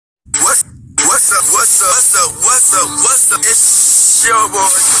What's up? It's your boy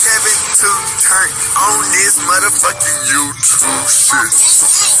Kevin to turn on this motherfucking YouTube shit.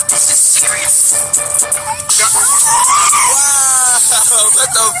 Wow, what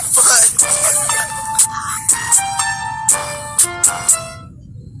the fuck?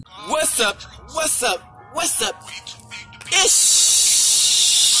 What's up?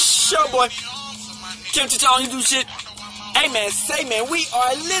 It's your boy Kevin to turn on YouTube shit. Hey man, say man, we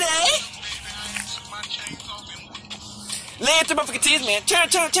are lit, eh? Lay it to motherfucking tears, man. Turn.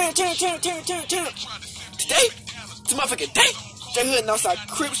 Today, to motherfucking day. Straight hood and outside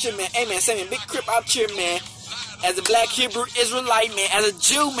crip shit, man. Hey, man, say me, big crip out here, man. As a black Hebrew Israelite, man. As a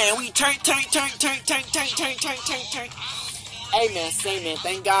Jew, man, we turn. Hey, man, say, man,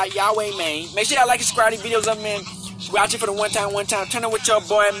 thank God, Yahweh, man. Make sure y'all like and subscribe to these videos up, man. We out here for the one time. Turn up with your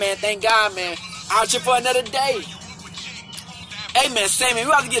boy, man. Thank God, man. Out here for another day. Hey, man, say, man,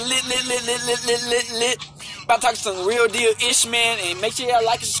 we about to get lit. About to talk some real deal ish, man, and make sure y'all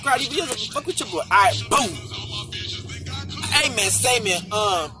like and subscribe to these videos and fuck with your boy. Alright, boom. Hey man, say man,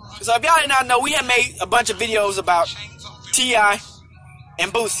 so if y'all did not know, we have made a bunch of videos about T.I.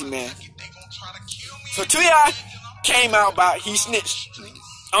 and Boosie, man. So T.I. came out about he snitched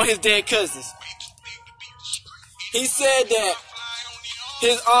on his dead cousins. He said that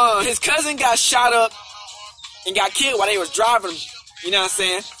his cousin got shot up and got killed while they was driving, you know what I'm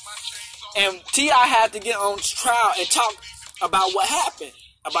saying? And T.I. had to get on trial and talk about what happened,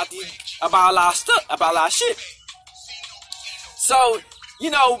 about a lot of stuff, about a lot of shit. So, you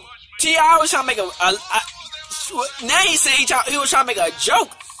know, T.I. was trying to make now he said he was trying to make a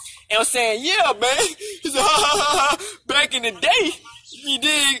joke and was saying, yeah, man, he said, back in the day,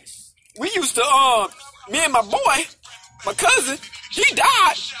 we used to, me and my boy, my cousin, he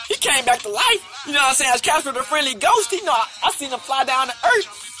died, he came back to life, you know what I'm saying, as Casper the Friendly Ghost, you know, I seen him fly down to earth.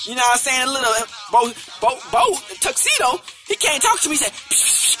 You know what I'm saying? A little bow tuxedo. He can't talk to me. He said,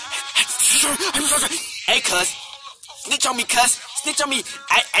 hey, cuz. Snitch on me, cuz. Snitch on me.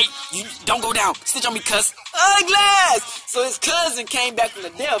 Hey, you don't go down. Snitch on me, cuz. Glass. So his cousin came back from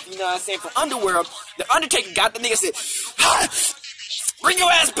the death, you know what I'm saying, from Underworld. The Undertaker got the nigga and said, bring your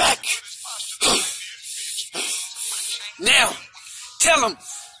ass back. Now, tell him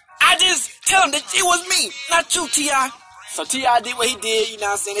that it was me, not you, T.I. So T.I. did what he did, you know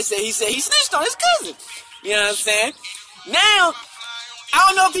what I'm saying? He said he snitched on his cousin. You know what I'm saying? Now, I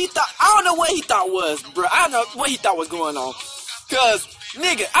don't know what he thought was, bro. I don't know what he thought was going on. Cause,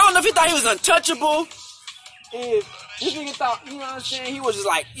 nigga, I don't know if he thought he was untouchable. If this nigga thought, you know what I'm saying, he was just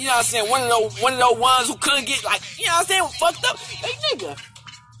like, you know what I'm saying, one of those ones who couldn't get, like, you know what I'm saying, fucked up. Hey, nigga,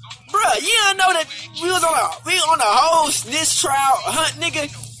 bro, you don't know that we on a whole snitch trial hunt, nigga.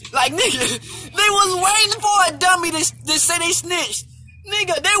 Like, nigga, they was waiting for a dummy to say they snitched.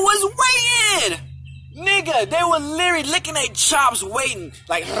 Nigga, they was waiting. Nigga, they were literally licking their chops waiting.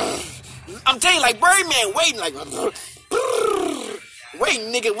 Like, I'm telling you, like Birdman waiting, like,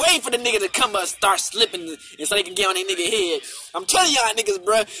 waiting for the nigga to come up and start slipping and so they can get on their nigga head. I'm telling y'all niggas,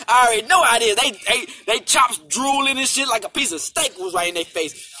 bro, I already know how it is. They chops drooling and shit like a piece of steak was right in their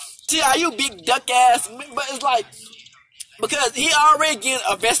face. T.I., you big duck ass, but it's like, because he already getting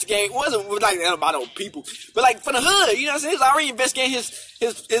investigated, wasn't like about old people, but like for the hood, you know what I'm saying? He's already investigating his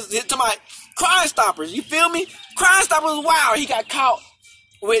to my Crime Stoppers, you feel me? Crime Stoppers was wild. He got caught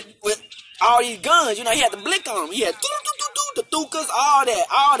with all these guns, you know, he had the blick on him. He had the thukas, all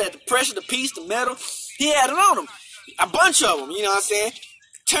that, the pressure, the piece, the metal. He had it on him. A bunch of them, you know what I'm saying?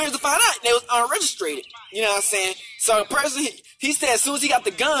 Turns to find out they was unregistered, you know what I'm saying? So the person, he said as soon as he got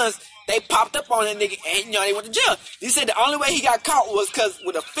the guns, they popped up on that nigga and, you know, they went to jail. He said the only way he got caught was because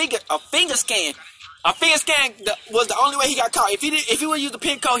with a finger scan. A finger scan was the only way he got caught. If he would use the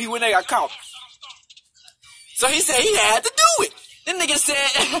pin code, he wouldn't have got caught. So he said he had to do it. Then nigga said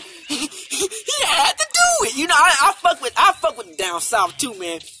he had to do it. You know, I fuck with the down south too,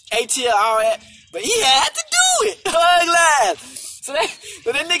 man. ATL, all that. But he had to do it. Glass. So that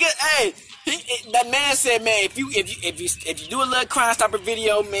nigga, hey, that man said, man, if you do a little Crime Stopper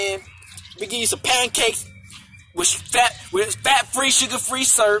video, man, we give you some pancakes with fat-free, sugar-free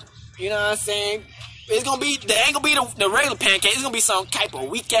syrup. You know what I'm saying? It's gonna be, they ain't gonna be the regular pancake. It's gonna be some type of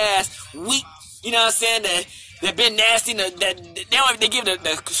weak wheat. You know what I'm saying? That been nasty. That they give the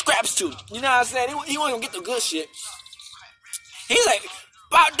scraps to. You know what I'm saying? He wasn't gonna get the good shit. He's like,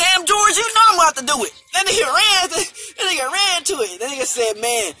 about damn George, you know I'm about to do it. That nigga ran to it. That nigga said,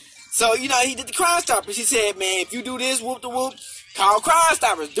 man. So, you know, he did the Crime Stoppers. He said, man, if you do this, whoop the whoop, call Crime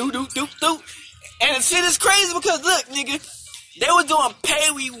Stoppers. Do. And the shit is crazy because, look, nigga, they was doing pay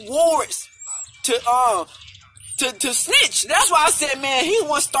rewards to to snitch. That's why I said, man, he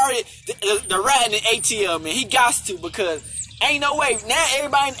once started the ratting in ATL, man. He got to, because ain't no way. Now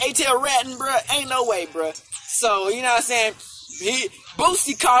everybody in ATL ratting, bruh. Ain't no way, bruh. So, you know what I'm saying?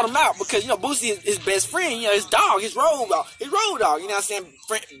 Boosie called him out because, you know, Boosie is his best friend, you know, his dog, his road dog, you know what I'm saying?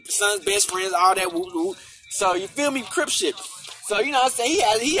 Son's best friends, all that woo. So, you feel me? Crip shit. So, you know what I'm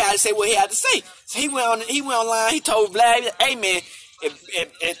saying? He had to say what he had to say. So, he went online, he told Vlad, hey, man,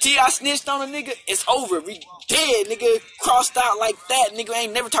 if T.I. snitched on a nigga, it's over. We dead, nigga. Crossed out like that, nigga.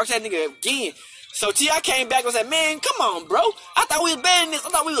 Ain't never talk to that nigga again. So T.I. came back and said, man, come on, bro. I thought we was better than this. I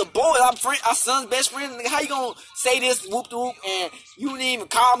thought we was boys. Our son's best friend. Nigga, how you gonna say this, whoop de whoop, and you didn't even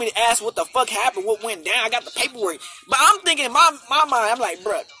call me to ask what the fuck happened, what went down? I got the paperwork. But I'm thinking in my mind, I'm like,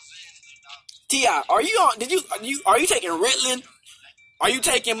 bro, T.I., are you taking Ritalin? Are you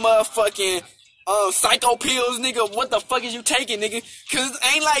taking motherfucking psycho pills, nigga? What the fuck is you taking, nigga? Cause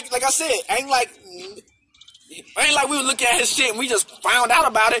it ain't like I said, ain't like we were looking at his shit and we just found out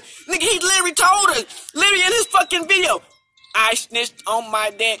about it. Nigga, he literally told us, literally in his fucking video, I snitched on my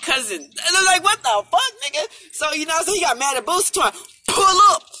damn cousin. And I'm like, what the fuck, nigga? So, you know what I'm saying? He got mad at Boosie trying to pull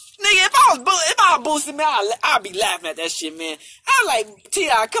up. Nigga, if I was Boosie, man, I'd be laughing at that shit, man. I'm like,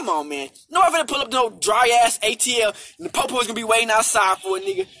 T.I., come on, man. No, I'm finna pull up no dry-ass ATL, and the popo's gonna be waiting outside for a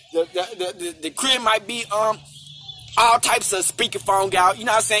nigga. The crib might be, all types of speakerphone out, you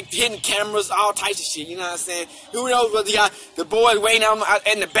know what I'm saying, hidden cameras, all types of shit, you know what I'm saying. Who knows whether you got the boys waiting out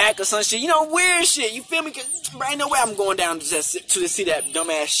in the back or some shit, you know, weird shit, you feel me? Cause ain't no way I'm going down to see that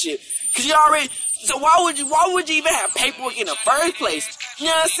dumbass shit. Cause you already, so why would you even have paperwork in the first place? You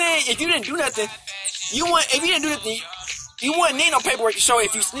know what I'm saying? If you didn't do nothing, you wouldn't need no paperwork to show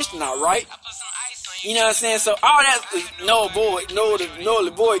if you snitched or not, right? You know what I'm saying? So all that is null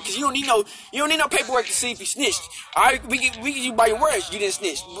and void, because you don't need no paperwork to see if you snitched. All right, we get you by your words, you didn't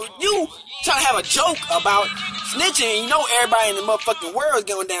snitch. But you trying to have a joke about snitching, and you know everybody in the motherfucking world is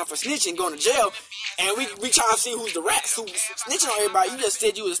going down for snitching, going to jail, and we trying to see who's the rats, who's snitching on everybody. You just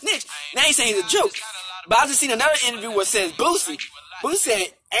said you was a snitch. Now you saying it's a joke. But I just seen another interview where it says Boosie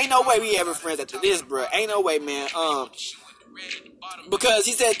said, ain't no way we ever friends after this, bro. Ain't no way, man. Because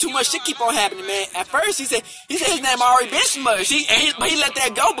he said too much shit keep on happening, man. At first he said his name already been smudged. But he let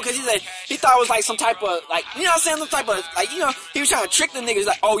that go because he thought it was like some type of, like, you know what I'm saying, some type of, like, you know, he was trying to trick the niggas,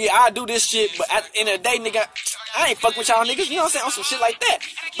 like, oh yeah, I do this shit, but at the end of the day, nigga, I ain't fuck with y'all niggas, you know what I'm saying, on some shit like that.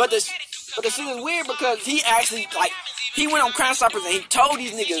 But the shit is weird because he actually, like, he went on Crime Stoppers and he told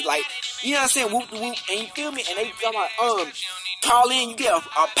these niggas, like, you know what I'm saying, whoop de whoop, and you feel me, and they come like, call in, you get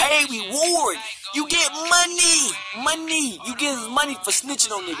a paid reward. You get money. You get money for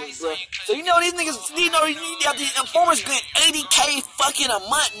snitching on niggas, bro. So you know these niggas, these informers getting 80K fucking a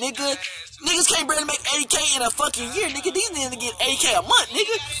month, nigga. Niggas can't barely make 80K in a fucking year, nigga. These niggas get 80K a month,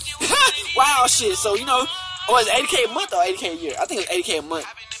 nigga. Wow, shit. So, you know, or is it 80K a month or 80K a year? I think it's 80K a month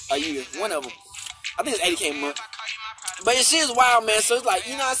a year. One of them. I think it's 80K a month. But it shit is wild, man. So it's like,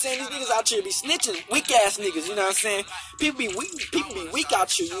 you know what I'm saying? These niggas out here be snitching, weak ass niggas, you know what I'm saying? People be weak out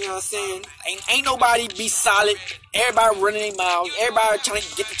here, you know what I'm saying? Ain't nobody be solid. Everybody running their mouths. Everybody trying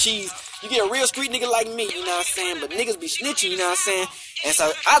to get the cheese. You get a real street nigga like me, you know what I'm saying? But niggas be snitching, you know what I'm saying? And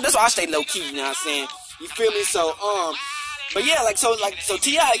so that's why I stay low key, you know what I'm saying? You feel me? So but yeah, so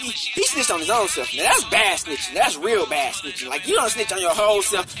T.I. he snitched on his own self. Now that's bad snitching. That's real bad snitching. Like, you don't snitch on your whole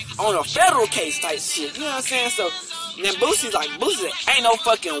self on a federal case type shit. You know what I'm saying? So and then Boosie's like, ain't no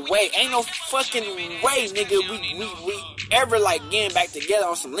fucking way, nigga, we ever like getting back together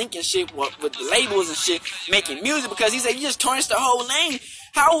on some Lincoln shit with the labels and shit, making music, because he said you just tarnished the whole name.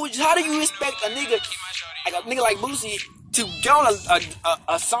 How do you expect a nigga like Boosie to go on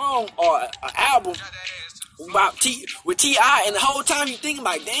a song or an album about with T.I. and the whole time you thinking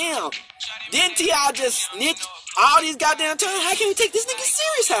like, damn, didn't T.I. just snitch all these goddamn times? How can we take this nigga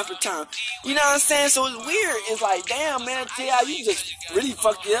serious half the time? You know what I'm saying? So it's weird. It's like, damn, man, T.I., you just really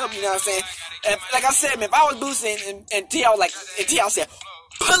fucked it up, you know what I'm saying? And like I said, man, if I was Boosie and T.I. was like, and T.I. said,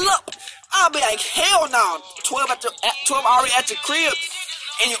 pull up, I'll be like, hell no. 12 already at your crib,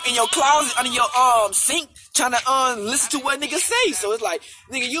 in your closet, under your sink, trying to listen to what niggas say. So it's like,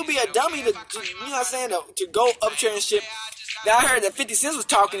 nigga, you be a dummy to you know what I'm saying, to go up there and shit. Now I heard that 50 Cent was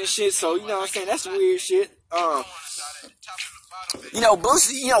talking and shit, so you know what I'm saying, that's weird shit. You know,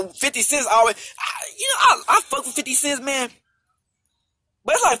 Boosie, you know, 50 Cent's always, I fuck with 50 Cent, man.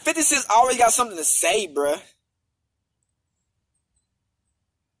 But it's like 50 Cent's always got something to say, bruh.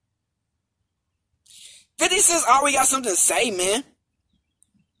 50 Cent's always got something to say, man.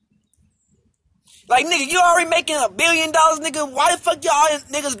 Like, nigga, you already making $1 billion, nigga. Why the fuck y'all in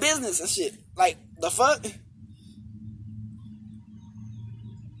niggas' business and shit? Like, the fuck?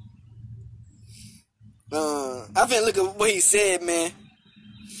 I finna look at what he said, man.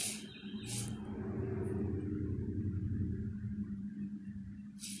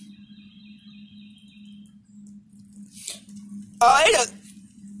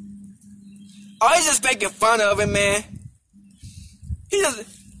 He's just making fun of him, man. He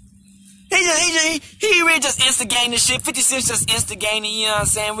really just instigating this shit. 50 Cent just instigating, you know what I'm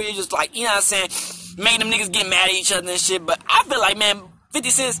saying? Really just like, you know what I'm saying? Making them niggas get mad at each other and shit. But I feel like, man, 50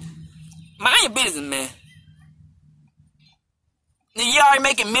 Cent, mind your business, man. You already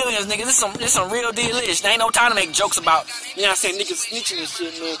making millions, niggas. This some real deal ish. There ain't no time to make jokes about, you know what I'm saying, niggas snitching and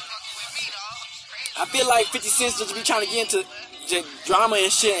shit, man. I feel like 50 Cent just be trying to get into drama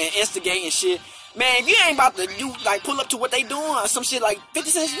and shit and instigate and shit. Man, if you ain't about to do, like, pull up to what they doing or some shit like 50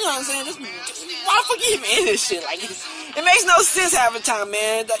 Cent, you know what I'm saying? Why the fuck you even in this shit? Like, it makes no sense half the time,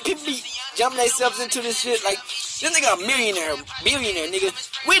 man. Like, people be jumping themselves into this shit. Like, this nigga a billionaire, nigga.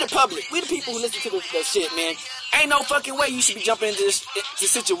 We the public. We the people who listen to this shit, man. Ain't no fucking way you should be jumping into this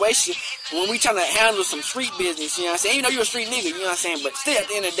situation when we trying to handle some street business, you know what I'm saying? Even though you're a street nigga, you know what I'm saying? But still, at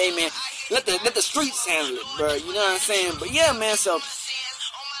the end of the day, man, let the streets handle it, bro. You know what I'm saying? But yeah, man, so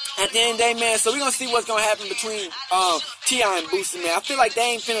at the end of the day, man, so we gonna see what's gonna happen between T.I. and Boosie, man. I feel like they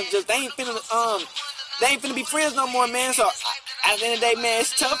ain't finna be friends no more, man. So at the end of the day, man,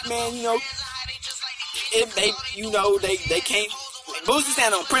 it's tough, man. You know, if they can't. Boosie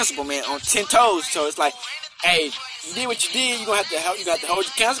stand on principle, man, on 10 toes. So it's like, hey, you did what you did. You gonna have to hold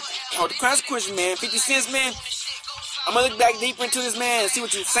the consequences, man. 50 Cent, man. I'm gonna look back deeper into this, man, and see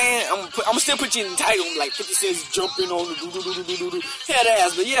what you're saying. I'm gonna still put you in the title, like 50 Cent jumping on the do. Head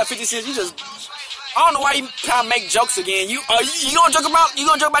ass, but yeah, 50 Cent, you just, I don't know why you trying to make jokes again. You gonna joke about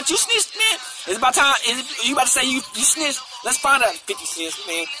you snitched, man? It's about time. You about to say you snitched? Let's find out, 50 Cent,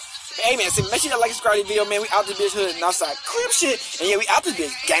 man. Hey, man, so make sure you like and subscribe to the video, man. We out this bitch hood and outside crib shit, and yeah, we out this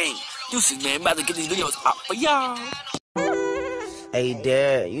bitch gang. Deuces, man. About to get these videos out for y'all. Hey,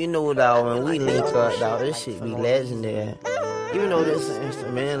 Dad, you know, dog, when we link up, dog, this shit be legendary. You know this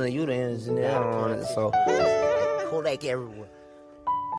instrumental, you the engineer on it, so Kodak everywhere.